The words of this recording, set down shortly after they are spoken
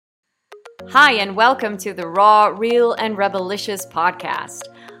Hi, and welcome to the Raw, Real, and Rebelicious podcast.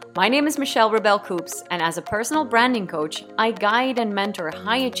 My name is Michelle Rebel Coops, and as a personal branding coach, I guide and mentor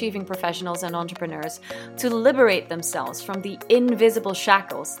high-achieving professionals and entrepreneurs to liberate themselves from the invisible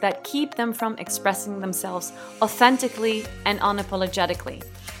shackles that keep them from expressing themselves authentically and unapologetically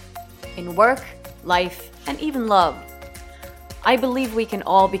in work, life, and even love. I believe we can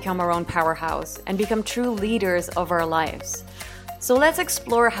all become our own powerhouse and become true leaders of our lives. So let's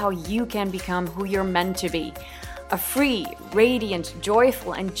explore how you can become who you're meant to be. A free, radiant,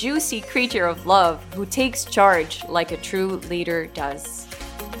 joyful, and juicy creature of love who takes charge like a true leader does.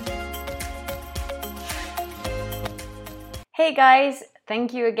 Hey guys,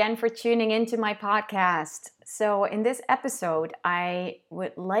 thank you again for tuning into my podcast. So in this episode, I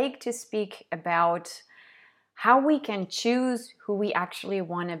would like to speak about how we can choose who we actually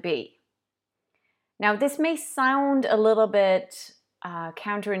want to be. Now, this may sound a little bit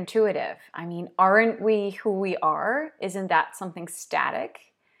counterintuitive. I mean, aren't we who we are? Isn't that something static?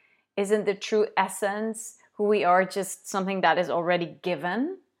 Isn't the true essence who we are just something that is already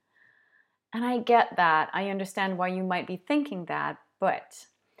given? And I get that. I understand why you might be thinking that, but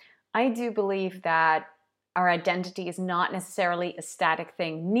I do believe that our identity is not necessarily a static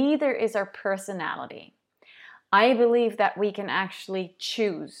thing. Neither is our personality. I believe that we can actually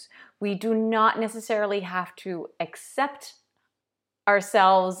choose. We do not necessarily have to accept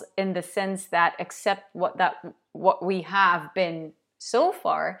ourselves in the sense that accept what we have been so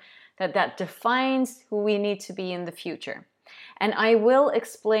far, that defines who we need to be in the future. And I will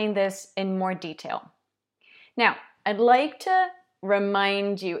explain this in more detail. Now, I'd like to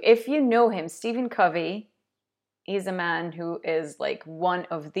remind you, if you know him, Stephen Covey, he's a man who is like one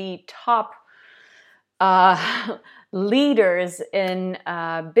of the top leaders in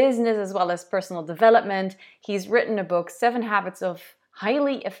business as well as personal development. He's written a book, 7 Habits of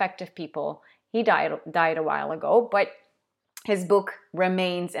Highly Effective People. He died a while ago, but his book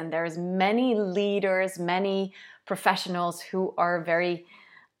remains, and there's many leaders, many professionals who are very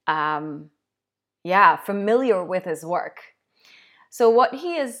familiar with his work. So what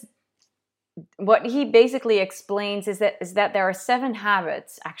he basically explains is that there are 7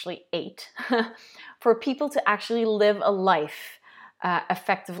 habits, actually 8, for people to actually live a life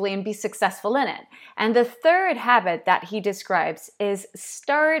effectively and be successful in it. And the third habit that he describes is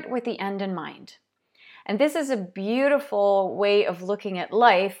start with the end in mind. And this is a beautiful way of looking at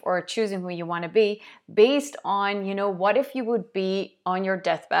life or choosing who you want to be based on, what if you would be on your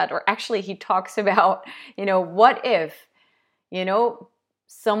deathbed? Or actually he talks about, what if,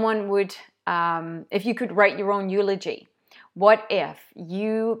 someone would, if you could write your own eulogy. What if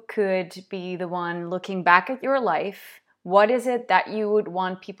you could be the one looking back at your life? What is it that you would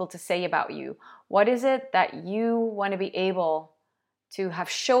want people to say about you? What is it that you want to be able to have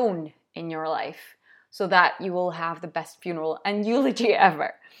shown in your life so that you will have the best funeral and eulogy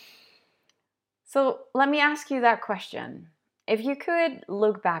ever? So let me ask you that question. If you could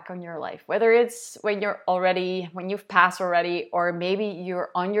look back on your life, whether it's when you've passed already, or maybe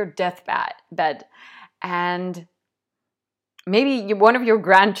you're on your deathbed and maybe one of your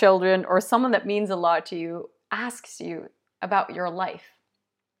grandchildren or someone that means a lot to you asks you about your life,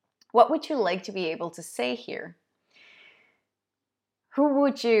 what would you like to be able to say here? Who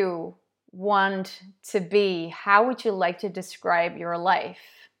would you want to be? How would you like to describe your life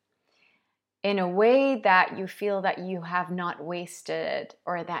in a way that you feel that you have not wasted,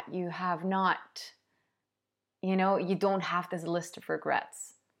 or that you have not, you don't have this list of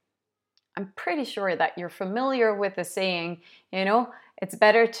regrets? I'm pretty sure that you're familiar with the saying, it's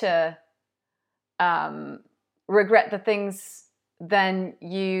better to regret the things that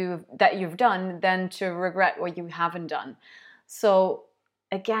you've done than to regret what you haven't done. So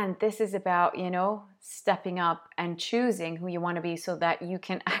again, this is about, stepping up and choosing who you want to be so that you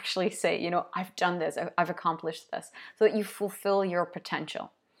can actually say, I've done this, I've accomplished this, so that you fulfill your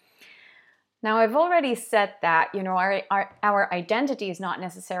potential. Now, I've already said that, our identity is not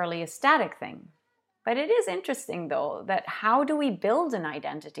necessarily a static thing. But it is interesting, though, that how do we build an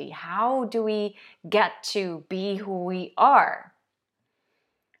identity? How do we get to be who we are?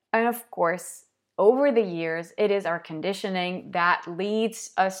 And of course, over the years, it is our conditioning that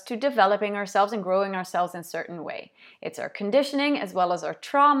leads us to developing ourselves and growing ourselves in a certain way. It's our conditioning as well as our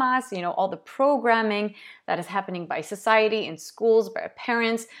traumas, all the programming that is happening by society, in schools, by our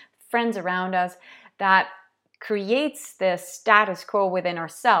parents, friends around us, that creates this status quo within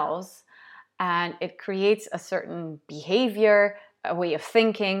ourselves, and it creates a certain behavior, a way of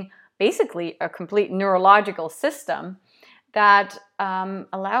thinking, basically a complete neurological system that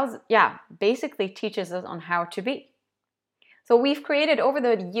basically teaches us on how to be. So we've created, over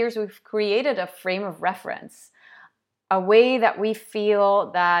the years, we've created a frame of reference, a way that we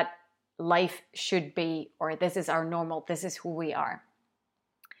feel that life should be, or this is our normal, this is who we are.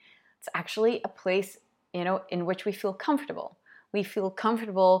 It's actually a place, in which we feel comfortable. We feel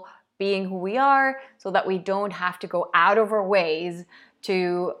comfortable being who we are so that we don't have to go out of our ways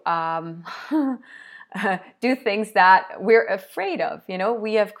to do things that we're afraid of.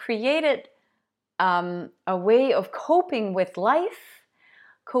 We have created a way of coping with life,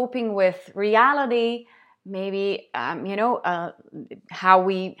 coping with reality, maybe how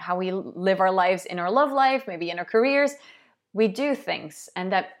we live our lives in our love life, maybe in our careers. We do things,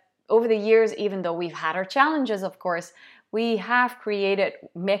 and that over the years, even though we've had our challenges, of course, we have created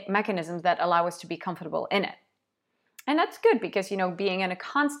mechanisms that allow us to be comfortable in it. And that's good because, being in a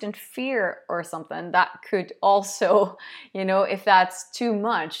constant fear or something, that could also, if that's too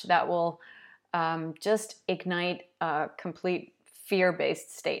much, that will just ignite a complete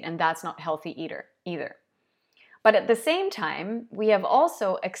fear-based state. And that's not healthy either. But at the same time, we have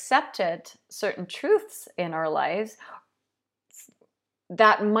also accepted certain truths in our lives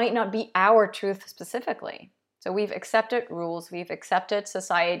that might not be our truth specifically. So we've accepted rules, we've accepted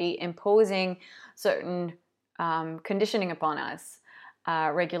society imposing certain conditioning upon us,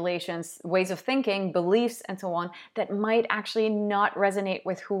 regulations, ways of thinking, beliefs, and so on, that might actually not resonate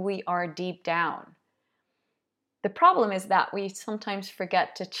with who we are deep down. The problem is that we sometimes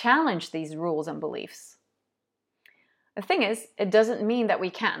forget to challenge these rules and beliefs. The thing is, it doesn't mean that we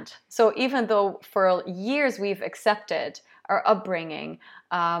can't. So even though for years we've accepted our upbringing,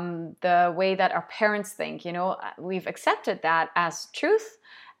 the way that our parents think, we've accepted that as truth,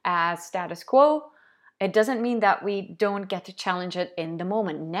 as status quo, it doesn't mean that we don't get to challenge it in the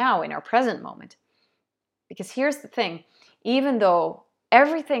moment, now, in our present moment. Because here's the thing, even though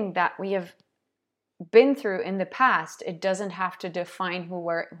everything that we have been through in the past, it doesn't have to define who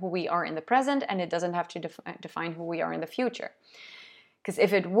we are in the present, and it doesn't have to define who we are in the future. Because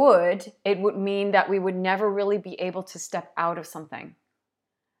if it would mean that we would never really be able to step out of something.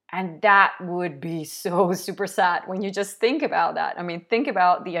 And that would be so super sad when you just think about that. I mean, think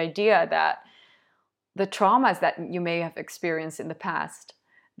about the idea that the traumas that you may have experienced in the past,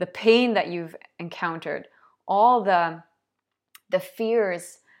 the pain that you've encountered, all the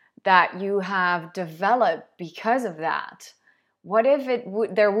fears that you have developed because of that. What if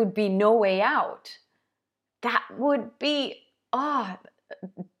there would be no way out? That would be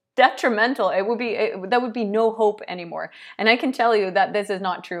detrimental. That would be no hope anymore. And I can tell you that this is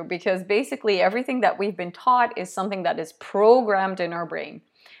not true, because basically everything that we've been taught is something that is programmed in our brain.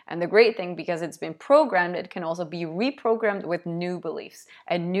 And the great thing, because it's been programmed, it can also be reprogrammed with new beliefs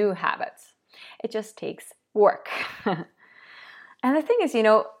and new habits. It just takes work. And the thing is,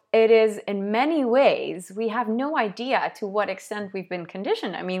 it is in many ways, we have no idea to what extent we've been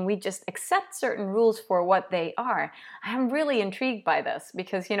conditioned. I mean, we just accept certain rules for what they are. I'm really intrigued by this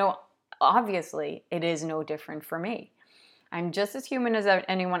because, obviously it is no different for me. I'm just as human as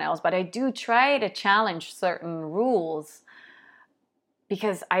anyone else, but I do try to challenge certain rules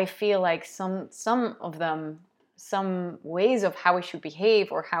because I feel like some of them, some ways of how we should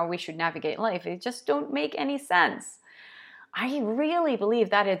behave or how we should navigate life, it just don't make any sense. I really believe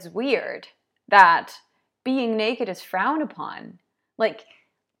that it's weird that being naked is frowned upon. Like,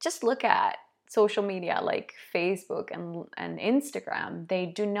 just look at social media like Facebook and Instagram. They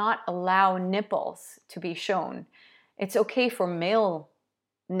do not allow nipples to be shown. It's okay for male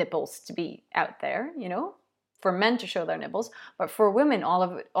nipples to be out there, for men to show their nipples, but for women, all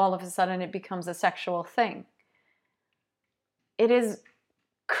of a sudden it becomes a sexual thing. It is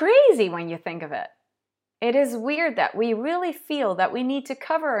crazy when you think of it. It is weird that we really feel that we need to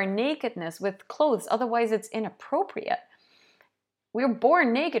cover our nakedness with clothes, otherwise it's inappropriate. We're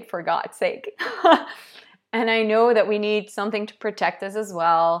born naked, for God's sake. And I know that we need something to protect us as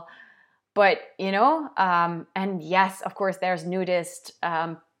well. But, and yes, of course, there's nudist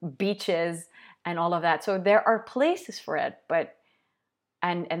beaches and all of that. So there are places for it, but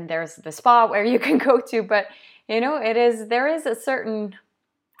and there's the spa where you can go to. But, there is a certain,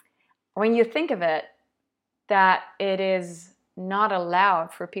 when you think of it, that it is not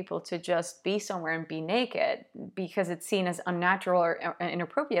allowed for people to just be somewhere and be naked because it's seen as unnatural or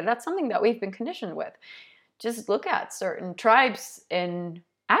inappropriate. That's something that we've been conditioned with. Just look at certain tribes in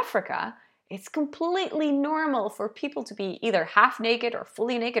Africa. It's completely normal for people to be either half naked or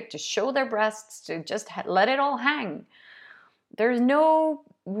fully naked, to show their breasts, to just let it all hang. There's no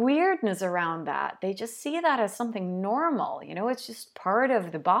weirdness around that. They just see that as something normal. It's just part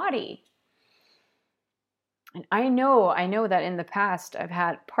of the body. And I know that in the past I've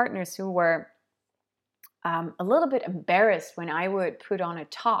had partners who were a little bit embarrassed when I would put on a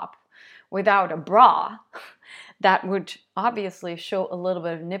top without a bra that would obviously show a little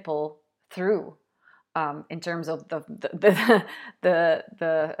bit of nipple through, in terms of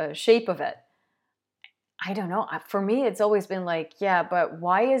the shape of it. I don't know. For me, it's always been like, yeah, but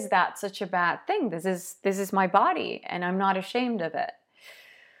why is that such a bad thing? This is my body, and I'm not ashamed of it.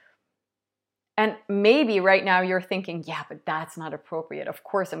 And maybe right now you're thinking, yeah, but that's not appropriate. Of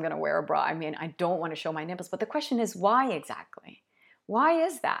course I'm going to wear a bra. I mean, I don't want to show my nipples. But the question is, why exactly? Why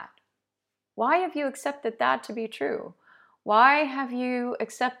is that? Why have you accepted that to be true? Why have you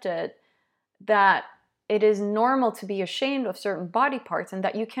accepted that it is normal to be ashamed of certain body parts and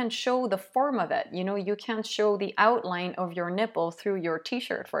that you can't show the form of it? You know, you can't show the outline of your nipple through your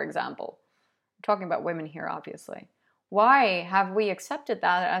t-shirt, for example. I'm talking about women here, obviously. Why have we accepted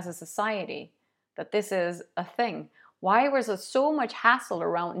that as a society, that this is a thing? Why was there so much hassle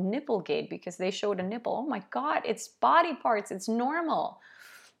around Nipplegate because they showed a nipple? Oh my God, it's body parts, it's normal.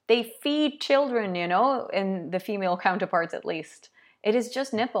 They feed children, you know, in the female counterparts at least. It is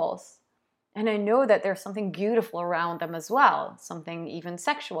just nipples. And I know that there's something beautiful around them as well, something even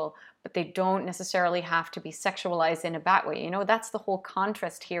sexual, but they don't necessarily have to be sexualized in a bad way. You know, that's the whole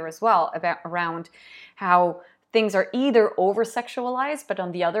contrast here as well around how things are either over-sexualized, but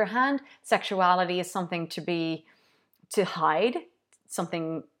on the other hand, sexuality is something to hide,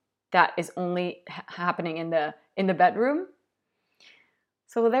 something that is only happening in the bedroom.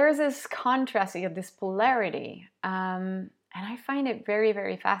 So there's this contrast, you have this polarity, and I find it very,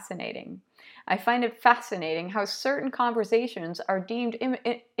 very fascinating. I find it fascinating how certain conversations are deemed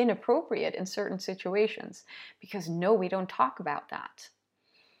inappropriate in certain situations because no, we don't talk about that.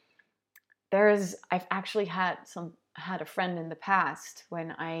 I've actually had a friend in the past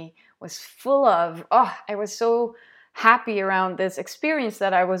when I was I was so happy around this experience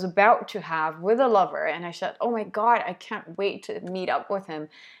that I was about to have with a lover. And I said, oh my God, I can't wait to meet up with him.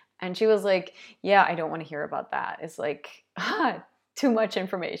 And she was like, yeah, I don't want to hear about that. It's like, too much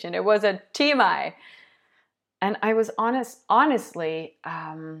information. It was a TMI. And I was honestly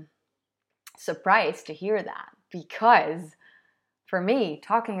surprised to hear that, because for me,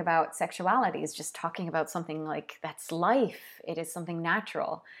 talking about sexuality is just talking about something like that's life. It is something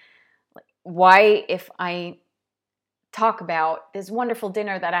natural. Like, why, if I talk about this wonderful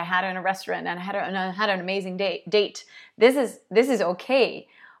dinner that I had in a restaurant and I had an amazing date, this is okay.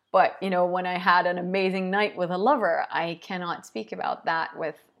 But, you know, when I had an amazing night with a lover, I cannot speak about that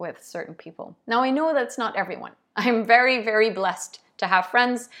with certain people. Now, I know that's not everyone. I'm very, very blessed to have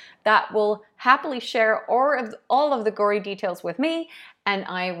friends that will happily share all of the gory details with me and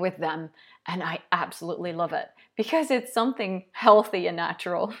I with them. And I absolutely love it because it's something healthy and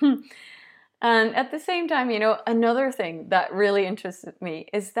natural. And at the same time, you know, another thing that really interested me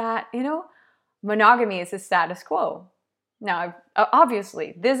is that, you know, monogamy is the status quo. Now,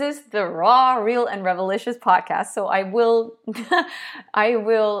 obviously, this is the Raw, Real, and Revelicious podcast, so I will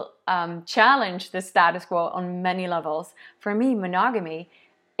challenge the status quo on many levels. For me, monogamy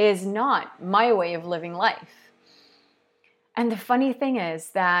is not my way of living life. And the funny thing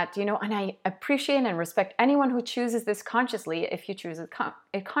is that, you know, and I appreciate and respect anyone who chooses this consciously, if you choose it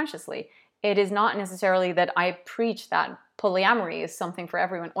consciously. It is not necessarily that I preach that polyamory is something for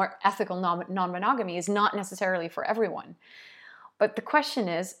everyone, or ethical non-monogamy is not necessarily for everyone. But the question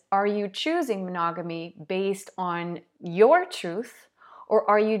is, are you choosing monogamy based on your truth, or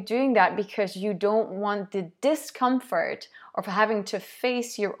are you doing that because you don't want the discomfort of having to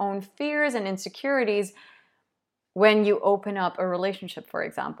face your own fears and insecurities when you open up a relationship, for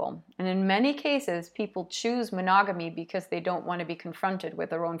example? And in many cases, people choose monogamy because they don't want to be confronted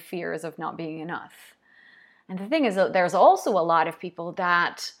with their own fears of not being enough. And the thing is that there's also a lot of people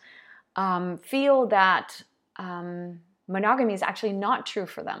that feel that monogamy is actually not true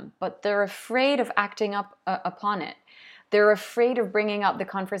for them, but they're afraid of acting up upon it. They're afraid of bringing up the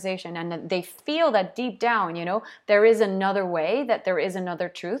conversation, and they feel that deep down, you know, there is another way, that there is another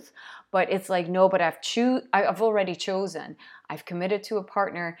truth, but it's like, no, but I've already chosen. I've committed to a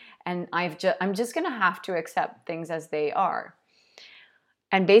partner, and I'm just going to have to accept things as they are.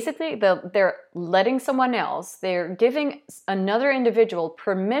 And basically, they're letting someone else, they're giving another individual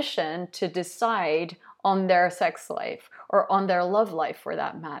permission to decide on their sex life or on their love life, for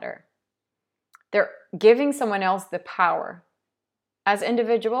that matter. They're giving someone else the power. As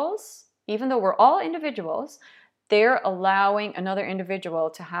individuals, even though we're all individuals, they're allowing another individual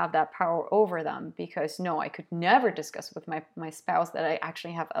to have that power over them, because no, I could never discuss with my spouse that I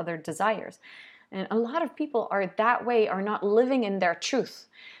actually have other desires. And a lot of people are that way, are not living in their truth,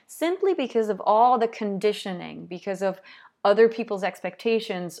 simply because of all the conditioning, because of other people's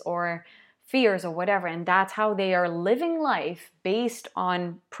expectations or fears or whatever, and that's how they are living life based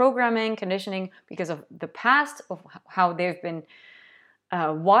on programming, conditioning, because of the past, of how they've been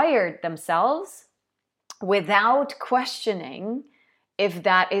wired themselves, without questioning if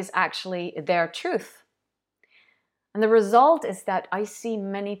that is actually their truth. And the result is that I see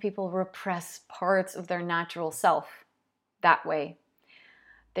many people repress parts of their natural self that way.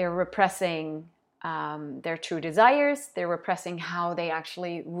 They're repressing their true desires. They're repressing how they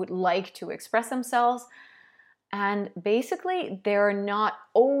actually would like to express themselves. And basically, they're not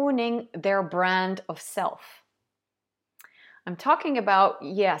owning their brand of self. I'm talking about,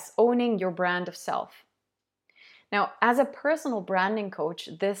 yes, owning your brand of self. Now, as a personal branding coach,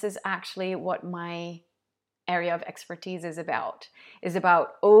 this is actually what my area of expertise is about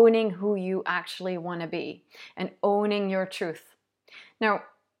owning who you actually want to be and owning your truth. Now,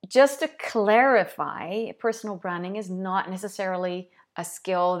 just to clarify, personal branding is not necessarily a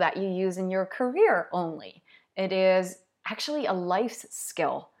skill that you use in your career only. It is actually a life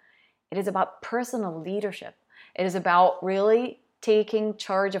skill. It is about personal leadership. It is about really taking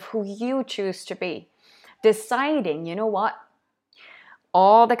charge of who you choose to be. Deciding, you know what?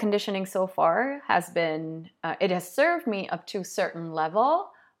 All the conditioning so far has been, it has served me up to a certain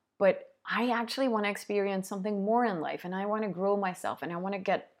level, but I actually want to experience something more in life, and I want to grow myself, and I want to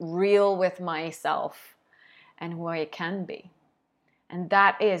get real with myself and who I can be. And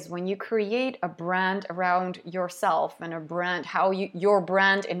that is when you create a brand around yourself, and a brand, your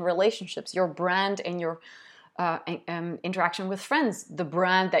brand in relationships, your brand in your interaction with friends, the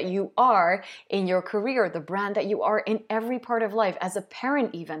brand that you are in your career, the brand that you are in every part of life, as a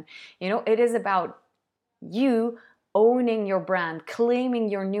parent even. It is about you owning your brand, claiming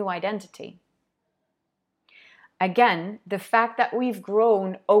your new identity. Again, the fact that we've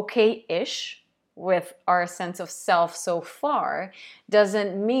grown okay-ish with our sense of self so far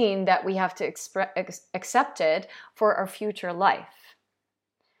doesn't mean that we have to accept it for our future life.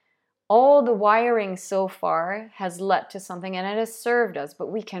 All the wiring so far has led to something, and it has served us, but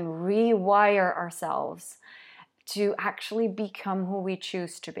we can rewire ourselves to actually become who we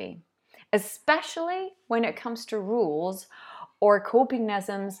choose to be, especially when it comes to rules or coping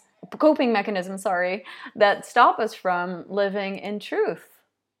mechanisms, that stop us from living in truth.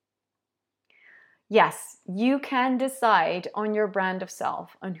 Yes, you can decide on your brand of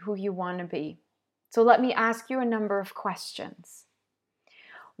self, on who you want to be. So let me ask you a number of questions.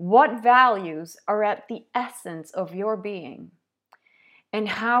 What values are at the essence of your being? And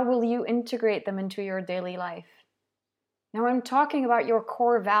how will you integrate them into your daily life? Now, I'm talking about your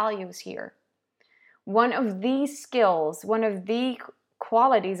core values here. One of these skills, one of the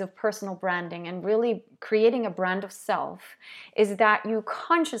qualities of personal branding and really creating a brand of self, is that you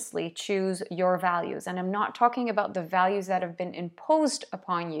consciously choose your values. And I'm not talking about the values that have been imposed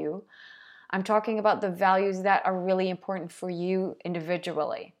upon you. I'm talking about the values that are really important for you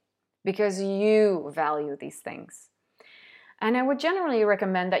individually, because you value these things. And I would generally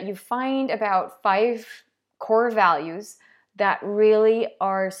recommend that you find about 5 core values that really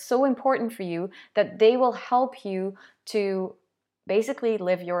are so important for you that they will help you to basically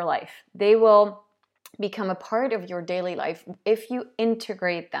live your life. They will become a part of your daily life if you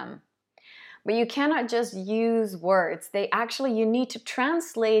integrate them. But you cannot just use words. You need to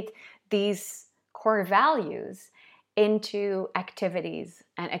translate these core values into activities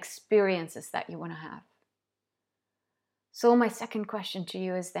and experiences that you want to have. So my second question to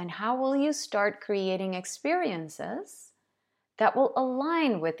you is then, how will you start creating experiences that will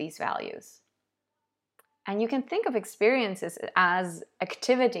align with these values? And you can think of experiences as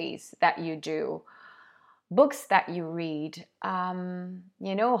activities that you do, books that you read,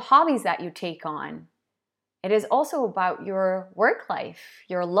 hobbies that you take on. It is also about your work life,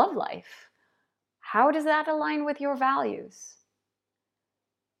 your love life. How does that align with your values?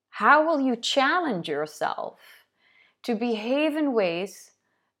 How will you challenge yourself to behave in ways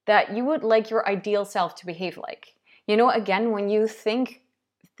that you would like your ideal self to behave like? Again, when you think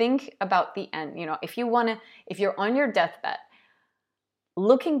about the end, if you're on your deathbed,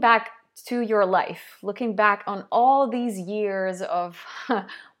 looking back to your life, looking back on all these years of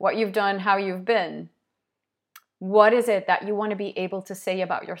what you've done, how you've been, what is it that you want to be able to say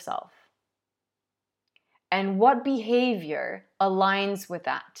about yourself? And what behavior aligns with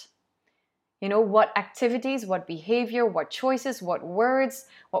that? What activities, what behavior, what choices, what words,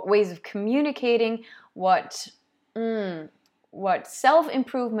 what ways of communicating, what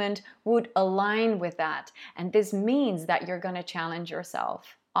self-improvement would align with that. And this means that you're going to challenge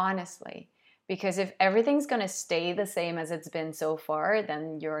yourself, honestly. Because if everything's going to stay the same as it's been so far,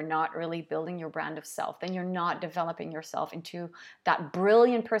 then you're not really building your brand of self. Then you're not developing yourself into that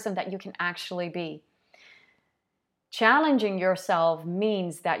brilliant person that you can actually be. Challenging yourself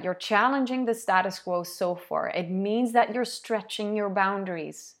means that you're challenging the status quo so far. It means that you're stretching your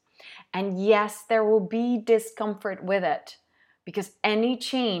boundaries. And yes, there will be discomfort with it, because any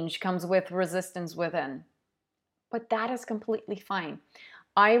change comes with resistance within. But that is completely fine.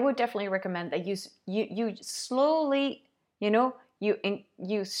 I would definitely recommend that you slowly,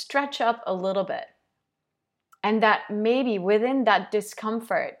 you stretch up a little bit. And that maybe within that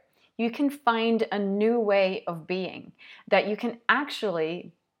discomfort, you can find a new way of being, that you can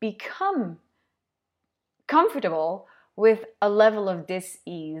actually become comfortable with a level of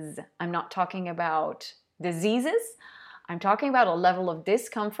dis-ease. I'm not talking about diseases. I'm talking about a level of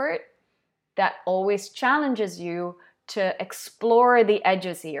discomfort that always challenges you to explore the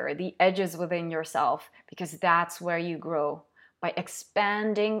edges here, the edges within yourself, because that's where you grow, by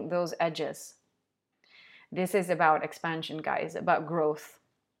expanding those edges. This is about expansion, guys, about growth.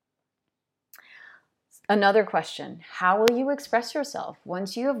 Another question, how will you express yourself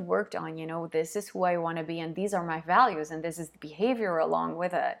once you have worked on, this is who I want to be and these are my values and this is the behavior along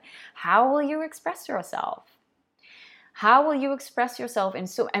with it? How will you express yourself? How will you express yourself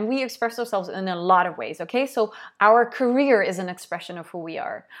and we express ourselves in a lot of ways, okay? So our career is an expression of who we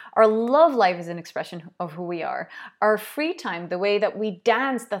are. Our love life is an expression of who we are. Our free time, the way that we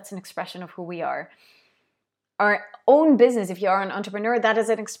dance, that's an expression of who we are. Our own business, if you are an entrepreneur, that is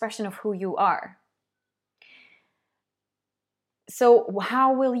an expression of who you are. So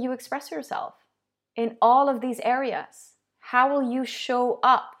how will you express yourself in all of these areas? How will you show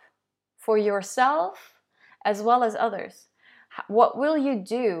up for yourself as well as others? What will you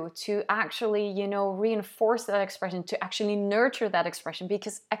do to actually, reinforce that expression, to actually nurture that expression?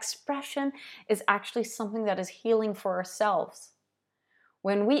 Because expression is actually something that is healing for ourselves.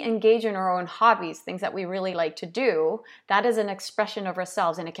 When we engage in our own hobbies, things that we really like to do, that is an expression of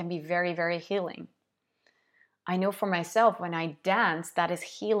ourselves, and it can be very, very healing. I know for myself, when I dance, that is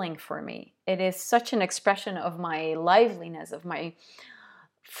healing for me. It is such an expression of my liveliness, of my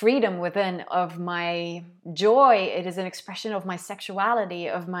freedom within, of my joy. It is an expression of my sexuality,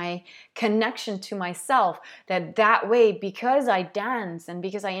 of my connection to myself, that way, because I dance and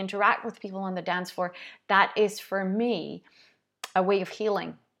because I interact with people on the dance floor, that is for me a way of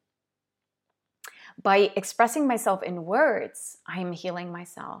healing. By expressing myself in words, I'm healing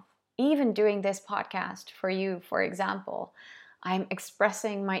myself. Even doing this podcast for you, for example, I'm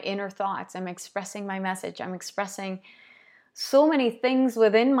expressing my inner thoughts. I'm expressing my message. I'm expressing so many things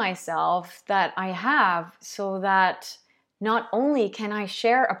within myself that I have, so that not only can I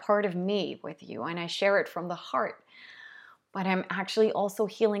share a part of me with you, and I share it from the heart, but I'm actually also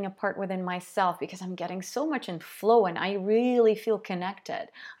healing a part within myself, because I'm getting so much in flow and I really feel connected.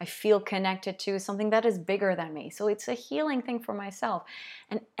 I feel connected to something that is bigger than me. So it's a healing thing for myself.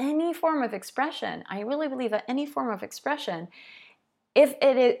 And any form of expression, I really believe that any form of expression, if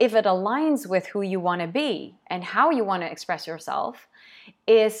it aligns with who you want to be and how you want to express yourself,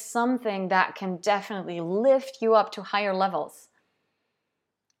 is something that can definitely lift you up to higher levels.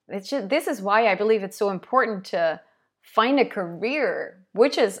 This is why I believe it's so important to find a career,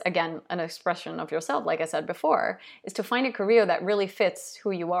 which is, again, an expression of yourself, like I said before, is to find a career that really fits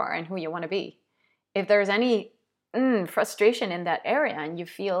who you are and who you want to be. If there's any frustration in that area and you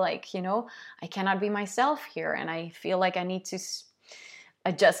feel like, I cannot be myself here, and I feel like I need to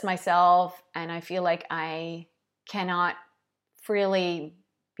adjust myself, and I feel like I cannot freely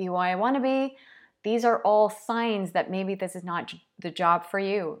be who I want to be, these are all signs that maybe this is not the job for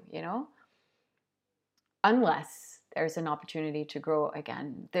you, Unless there's an opportunity to grow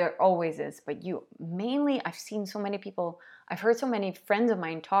again. There always is. But I've seen so many people, I've heard so many friends of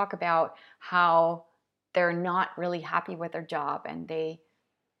mine talk about how they're not really happy with their job, and they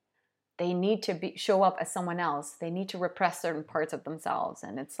need to show up as someone else. They need to repress certain parts of themselves.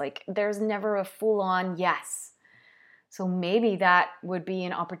 And it's like, there's never a full-on yes. So maybe that would be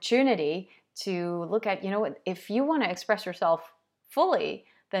an opportunity to look at, if you want to express yourself fully,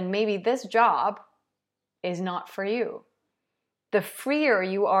 then maybe this job is not for you. The freer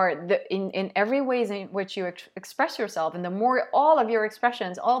you are in every ways in which you express yourself, and the more all of your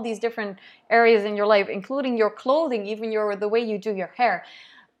expressions, all these different areas in your life, including your clothing, even the way you do your hair,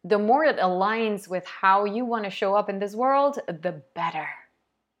 the more it aligns with how you want to show up in this world, the better.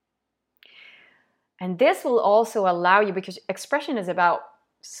 And this will also allow you, because expression is about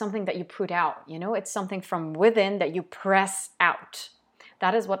something that you put out, it's something from within that you press out.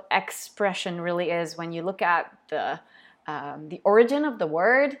 That is what expression really is. When you look at the origin of the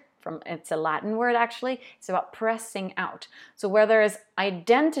word, it's a Latin word actually. It's about pressing out. So whereas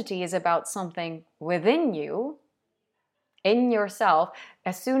identity is about something within you, in yourself,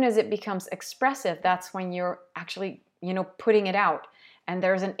 as soon as it becomes expressive, that's when you're actually, putting it out. And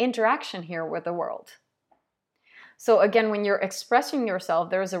there's an interaction here with the world. So again, when you're expressing yourself,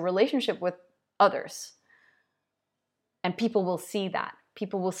 there's a relationship with others. And people will see that.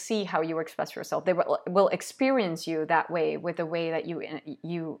 People will see how you express yourself. They will experience you that way, with the way that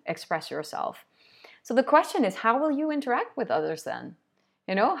you express yourself. So the question is, how will you interact with others then?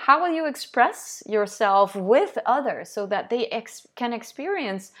 How will you express yourself with others so that they can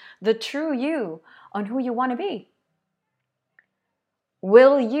experience the true you on who you want to be?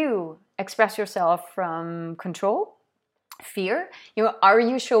 Will you express yourself from control, fear? Are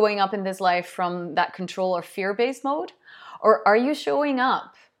you showing up in this life from that control or fear-based mode? Or are you showing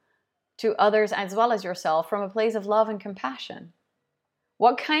up to others as well as yourself from a place of love and compassion?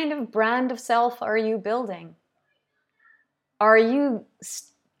 What kind of brand of self are you building? Are you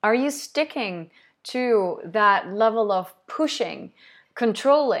sticking to that level of pushing,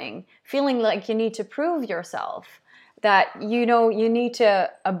 controlling, feeling like you need to prove yourself, that you need to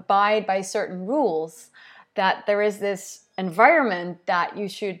abide by certain rules, that there is this environment that you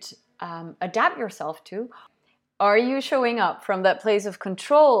should adapt yourself to? Are you showing up from that place of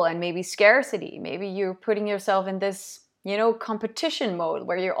control and maybe scarcity? Maybe you're putting yourself in this, competition mode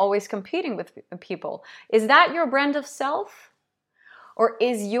where you're always competing with people. Is that your brand of self? Or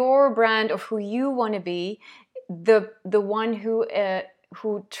is your brand of who you want to be the one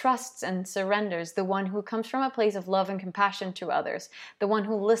who trusts and surrenders, the one who comes from a place of love and compassion to others, the one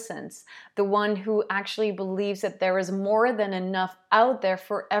who listens, the one who actually believes that there is more than enough out there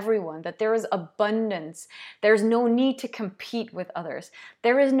for everyone, that there is abundance, there's no need to compete with others,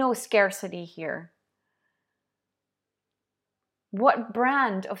 there is no scarcity here? What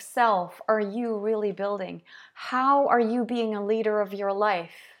brand of self are you really building? How are you being a leader of your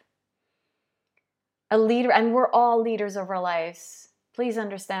life? A leader, and we're all leaders of our lives. Please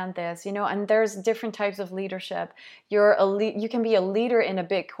understand this, and there's different types of leadership. You can be a leader in a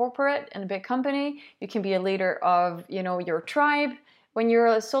big corporate, in a big company. You can be a leader of, your tribe. When you're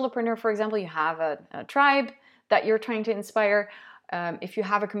a solopreneur, for example, you have a tribe that you're trying to inspire. If you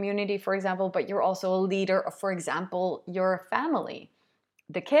have a community, for example, but you're also a leader of, for example, your family,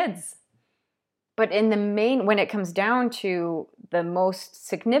 the kids. But when it comes down to the most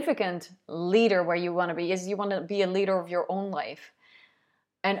significant leader where you want to be, is you want to be a leader of your own life.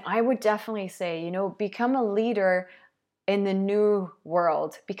 And I would definitely say, become a leader in the new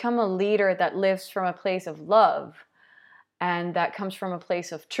world. Become a leader that lives from a place of love and that comes from a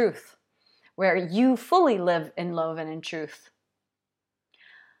place of truth, where you fully live in love and in truth.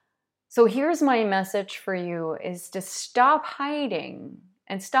 So here's my message for you, is to stop hiding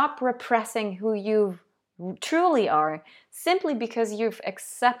and stop repressing who you truly are simply because you've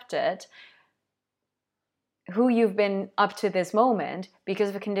accepted who you've been up to this moment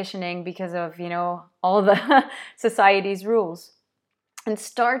because of conditioning, because of, all the society's rules. And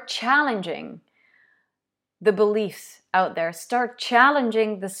start challenging the beliefs out there. Start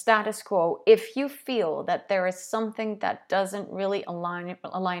challenging the status quo if you feel that there is something that doesn't really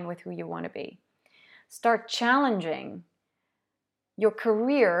align with who you want to be. Start challenging your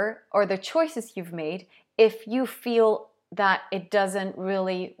career or the choices you've made if you feel that it doesn't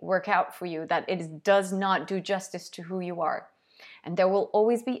really work out for you, that it does not do justice to who you are. And there will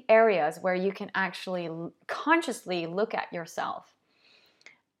always be areas where you can actually consciously look at yourself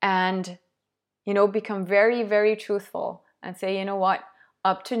and become very, very truthful and say, you know what,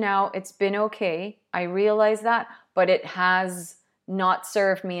 up to now, it's been okay. I realize that, but it has not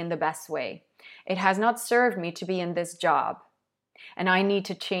served me in the best way. It has not served me to be in this job. And I need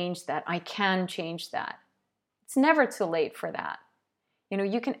to change that. I can change that. It's never too late for that.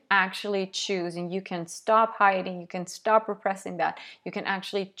 You can actually choose, and you can stop hiding. You can stop repressing that. You can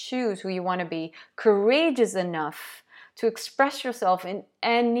actually choose who you want to be. Courageous enough to express yourself in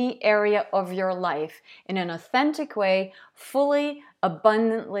any area of your life in an authentic way, fully,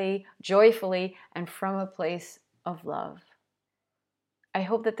 abundantly, joyfully, and from a place of love. I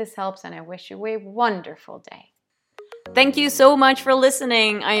hope that this helps, and I wish you a wonderful day. Thank you so much for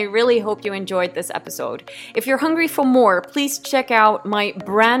listening. I really hope you enjoyed this episode. If you're hungry for more, please check out my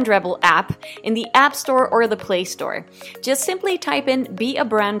Brand Rebel app in the App Store or the Play Store. Just simply type in Be a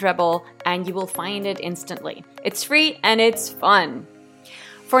Brand Rebel and you will find it instantly. It's free and it's fun.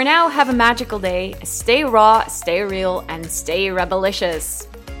 For now, have a magical day. Stay raw, stay real, and stay rebelicious.